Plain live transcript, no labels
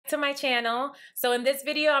to my channel. So in this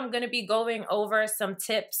video, I'm going to be going over some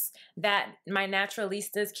tips that my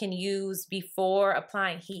naturalistas can use before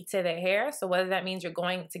applying heat to their hair. So whether that means you're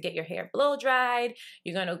going to get your hair blow dried,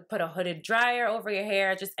 you're going to put a hooded dryer over your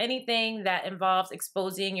hair, just anything that involves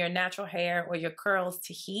exposing your natural hair or your curls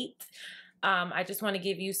to heat. I just want to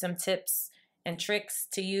give you some tips and tricks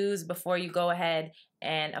to use before you go ahead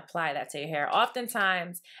and apply that to your hair.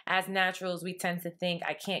 Oftentimes, as naturals, we tend to think,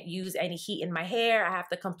 I can't use any heat in my hair. I have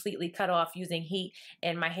to completely cut off using heat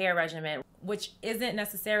in my hair regimen, which isn't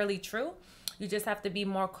necessarily true. You just have to be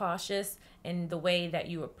more cautious in the way that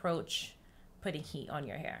you approach putting heat on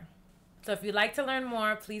your hair. So if you'd like to learn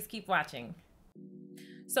more, please keep watching.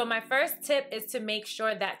 So my first tip is to make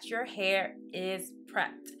sure that your hair is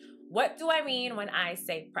prepped. What do I mean when I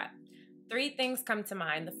say prep? Three things come to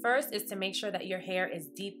mind. The first is to make sure that your hair is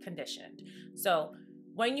deep conditioned. So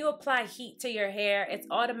when you apply heat to your hair, it's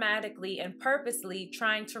automatically and purposely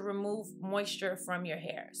trying to remove moisture from your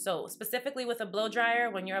hair. So specifically with a blow dryer,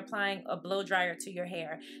 when you're applying a blow dryer to your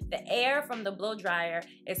hair, the air from the blow dryer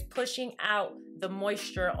is pushing out the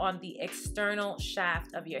moisture on the external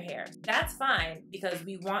shaft of your hair. That's fine because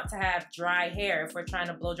we want to have dry hair if we're trying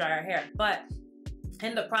to blow dry our hair. But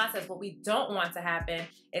in the process, what we don't want to happen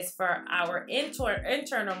is for our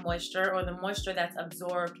internal moisture, or the moisture that's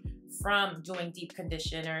absorbed from doing deep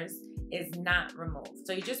conditioners, is not removed.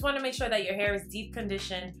 So you just want to make sure that your hair is deep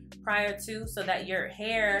conditioned prior to, so that your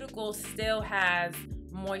hair still has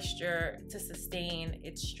moisture to sustain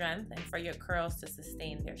its strength and for your curls to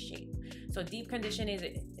sustain their shape. So deep conditioning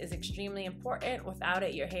is extremely important. Without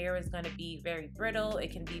it, your hair is going to be very brittle, it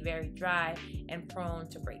can be very dry and prone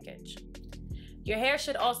to breakage. Your hair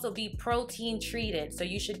should also be protein treated, so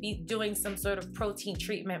you should be doing some sort of protein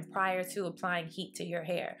treatment prior to applying heat to your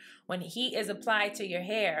hair. When heat is applied to your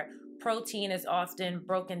hair, protein is often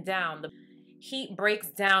broken down. The heat breaks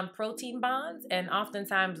down protein bonds, and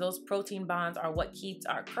oftentimes those protein bonds are what keeps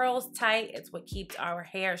our curls tight. It's what keeps our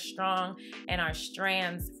hair strong and our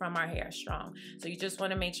strands from our hair strong. So you just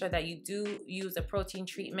want to make sure that you do use a protein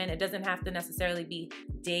treatment. It doesn't have to necessarily be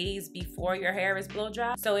days before your hair is blow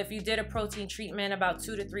dry. So if you did a protein treatment about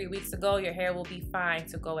 2 to 3 weeks ago, your hair will be fine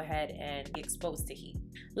to go ahead and be exposed to heat.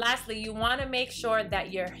 Lastly, you want to make sure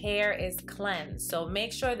that your hair is cleansed. So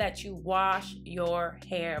make sure that you wash your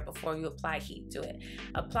hair before you apply heat to it.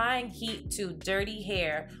 Applying heat to dirty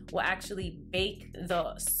hair will actually bake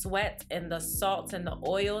the sweat and the salts and the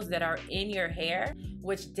oils that are in your hair,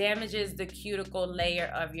 which damages the cuticle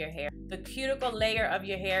layer of your hair. The cuticle layer of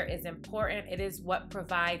your hair is important. It is what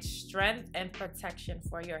provides strength and protection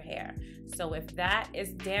for your hair. So if that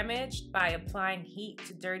is damaged by applying heat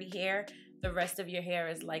to dirty hair, the rest of your hair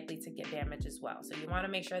is likely to get damaged as well. So you want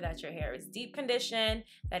to make sure that your hair is deep conditioned,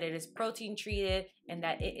 that it is protein treated, and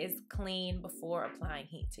that it is clean before applying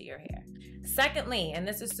heat to your hair. Secondly, and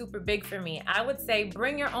this is super big for me, I would say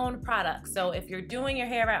bring your own products. So if you're doing your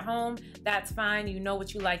hair at home, that's fine. You know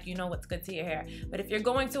what you like, you know what's good to your hair. But if you're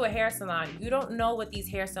going to a hair salon, you don't know what these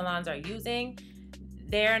hair salons are using.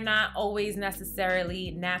 They're not always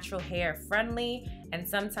necessarily natural hair friendly, and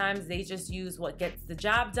sometimes they just use what gets the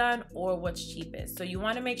job done or what's cheapest. So you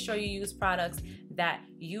want to make sure you use products that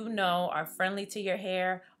you know are friendly to your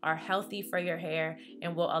hair, are healthy for your hair,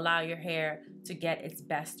 and will allow your hair to get its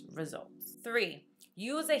best results. 3,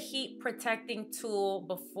 use a heat protecting tool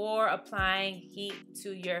before applying heat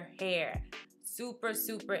to your hair. Super,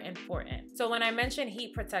 super important. So when I mention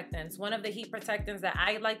heat protectants, one of the heat protectants that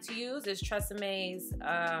I like to use is Treseme's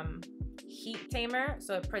heat tamer.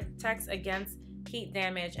 So it protects against heat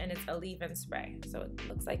damage, and it's a leave-in spray. So it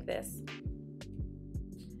looks like this.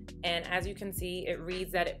 And as you can see, it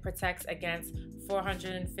reads that it protects against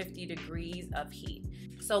 450 degrees of heat.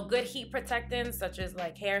 So good heat protectants, such as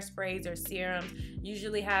like hairsprays or serums,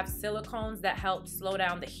 usually have silicones that help slow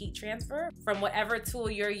down the heat transfer from whatever tool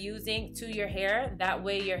you're using to your hair. That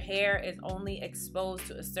way your hair is only exposed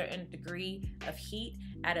to a certain degree of heat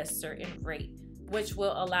at a certain rate, which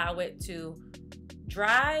will allow it to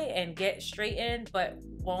dry and get straightened, but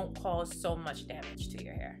won't cause so much damage to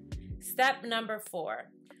your hair. Step number 4.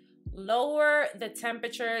 Lower the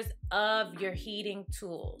temperatures of your heating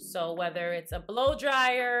tools. So whether it's a blow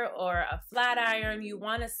dryer or a flat iron, you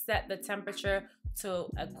want to set the temperature to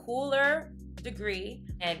a cooler degree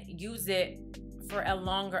and use it for a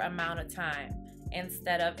longer amount of time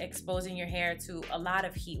instead of exposing your hair to a lot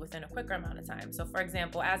of heat within a quicker amount of time. So for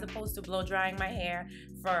example, as opposed to blow drying my hair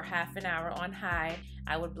for half an hour on high,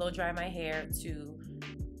 I would blow dry my hair to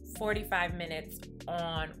 45 minutes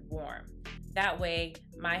on warm. That way,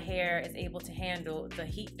 my hair is able to handle the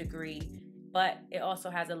heat degree but it also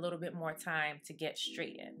has a little bit more time to get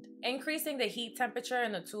straightened. Increasing the heat temperature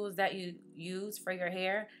and the tools that you use for your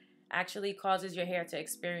hair actually causes your hair to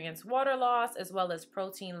experience water loss as well as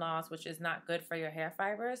protein loss, which is not good for your hair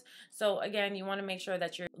fibers. So again, you want to make sure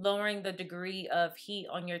that you're lowering the degree of heat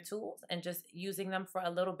on your tools and just using them for a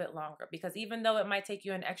little bit longer, because even though it might take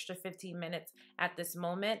you an extra 15 minutes at this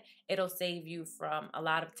moment, it'll save you from a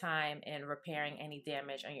lot of time in repairing any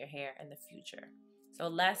damage on your hair in the future. So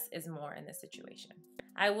less is more in this situation.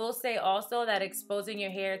 I will say also that exposing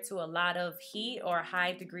your hair to a lot of heat or a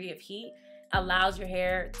high degree of heat allows your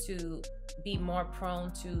hair to be more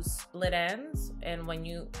prone to split ends. And when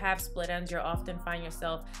you have split ends, you'll often find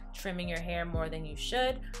yourself trimming your hair more than you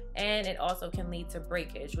should. And it also can lead to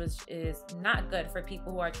breakage, which is not good for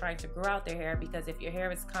people who are trying to grow out their hair, because if your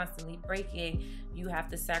hair is constantly breaking, you have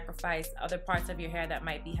to sacrifice other parts of your hair that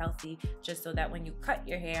might be healthy just so that when you cut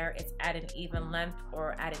your hair, it's at an even length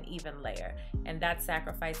or at an even layer. And that's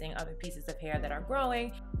sacrificing other pieces of hair that are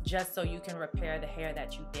growing just so you can repair the hair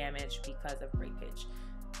that you damaged because of breakage.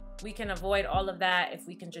 We can avoid all of that if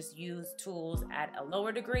we can just use tools at a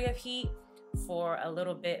lower degree of heat for a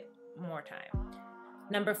little bit more time.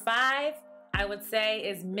 Number 5, I would say,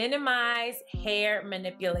 is minimize hair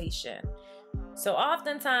manipulation. So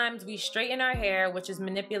oftentimes we straighten our hair, which is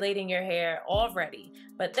manipulating your hair already,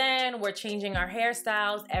 but then we're changing our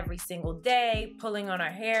hairstyles every single day, pulling on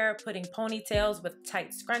our hair, putting ponytails with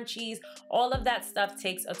tight scrunchies. All of that stuff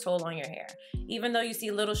takes a toll on your hair. Even though you see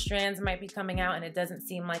little strands might be coming out and it doesn't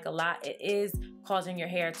seem like a lot, it is causing your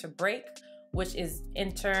hair to break, which is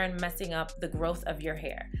in turn messing up the growth of your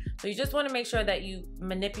hair. So you just want to make sure that you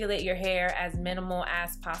manipulate your hair as minimal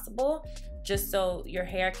as possible, just so your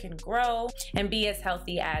hair can grow and be as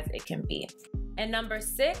healthy as it can be. And number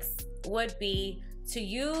 6 would be to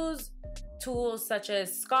use tools such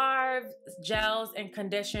as scarves, gels, and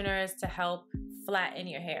conditioners to help flatten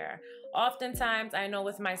your hair. Oftentimes, I know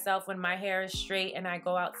with myself, when my hair is straight and I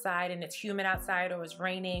go outside and it's humid outside or it's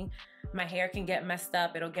raining, my hair can get messed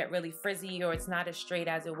up. It'll get really frizzy, or it's not as straight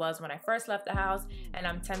as it was when I first left the house, and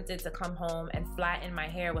I'm tempted to come home and flatten my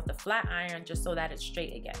hair with a flat iron just so that it's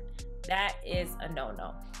straight again. That is a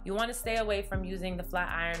no-no. You want to stay away from using the flat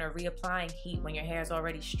iron or reapplying heat when your hair is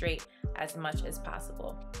already straight as much as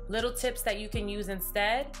possible. Little tips that you can use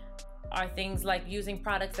instead are things like using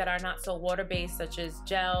products that are not so water-based, such as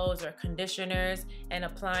gels or conditioners, and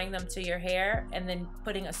applying them to your hair and then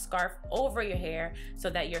putting a scarf over your hair so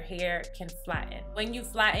that your hair can flatten. When you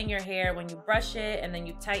flatten your hair, when you brush it and then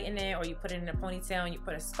you tighten it, or you put it in a ponytail and you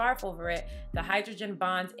put a scarf over it, the hydrogen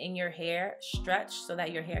bonds in your hair stretch so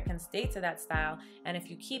that your hair can stay to that style. And if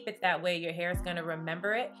you keep it that way, your hair is going to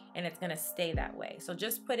remember it and it's going to stay that way. So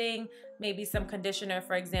just putting maybe some conditioner,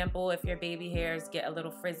 for example, if your baby hairs get a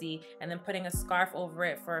little frizzy, and then putting a scarf over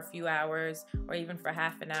it for a few hours or even for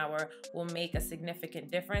half an hour will make a significant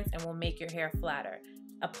difference and will make your hair flatter.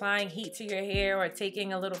 Applying heat to your hair or taking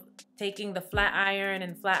the flat iron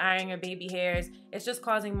and flat ironing your baby hairs, it's just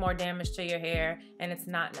causing more damage to your hair, and it's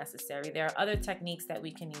not necessary. There are other techniques that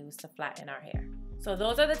we can use to flatten our hair. So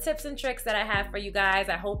those are the tips and tricks that I have for you guys.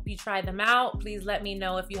 I hope you try them out. Please let me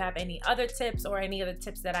know if you have any other tips or any other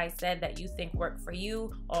tips that I said that you think work for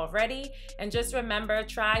you already. And just remember,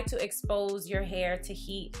 try to expose your hair to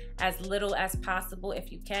heat as little as possible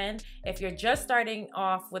if you can. If you're just starting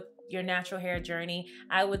off with your natural hair journey,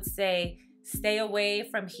 I would say stay away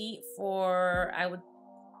from heat for,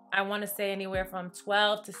 I want to say anywhere from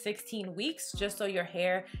 12 to 16 weeks, just so your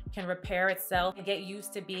hair can repair itself and get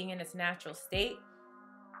used to being in its natural state.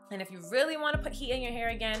 And if you really want to put heat in your hair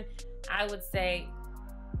again, I would say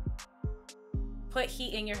put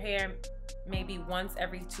heat in your hair maybe once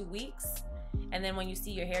every 2 weeks. And then when you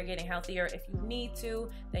see your hair getting healthier, if you need to,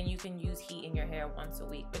 then you can use heat in your hair once a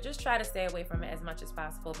week. But just try to stay away from it as much as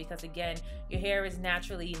possible, because again, your hair is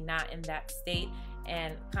naturally not in that state,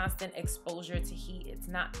 and constant exposure to heat, it's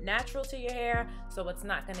not natural to your hair, so it's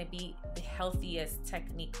not going to be the healthiest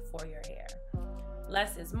technique for your hair.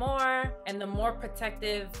 Less is more, and the more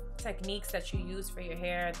protective techniques that you use for your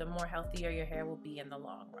hair, the more healthier your hair will be in the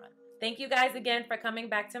long run. Thank you guys again for coming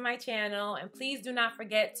back to my channel, and please do not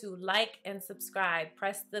forget to like and subscribe.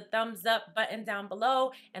 Press the thumbs up button down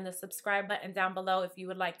below and the subscribe button down below if you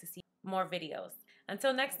would like to see more videos.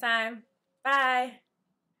 Until next time, bye!